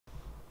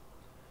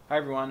Hi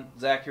everyone,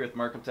 Zach here with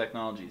Markham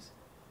Technologies.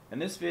 In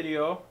this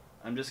video,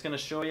 I'm just going to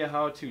show you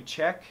how to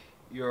check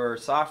your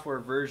software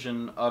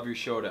version of your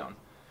Showdown.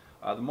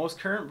 The most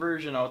current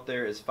version out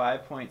there is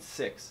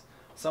 5.6.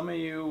 Some of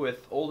you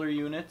with older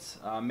units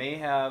may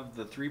have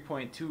the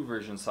 3.2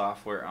 version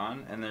software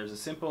on, and there's a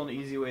simple and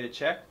easy way to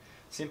check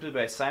simply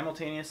by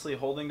simultaneously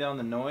holding down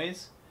the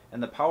noise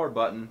and the power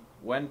button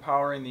when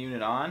powering the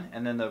unit on,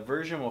 and then the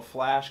version will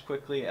flash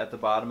quickly at the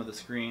bottom of the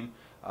screen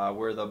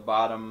where the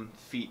bottom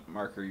feet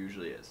marker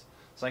usually is.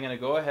 So I'm going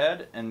to go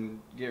ahead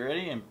and get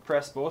ready and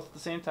press both at the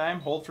same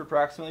time, hold for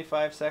approximately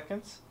 5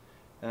 seconds,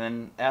 and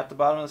then at the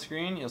bottom of the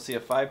screen you'll see a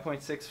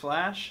 5.6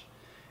 flash,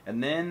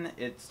 and then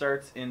it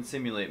starts in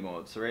simulate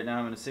mode. So right now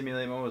I'm in a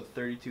simulate mode with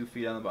 32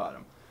 feet on the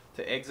bottom.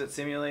 To exit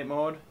simulate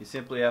mode, you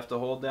simply have to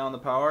hold down the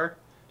power,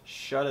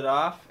 shut it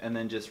off, and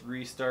then just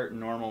restart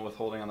normal with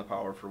holding on the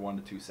power for 1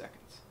 to 2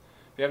 seconds.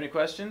 If you have any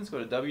questions,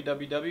 go to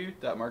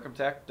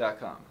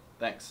www.markhamtech.com.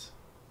 Thanks.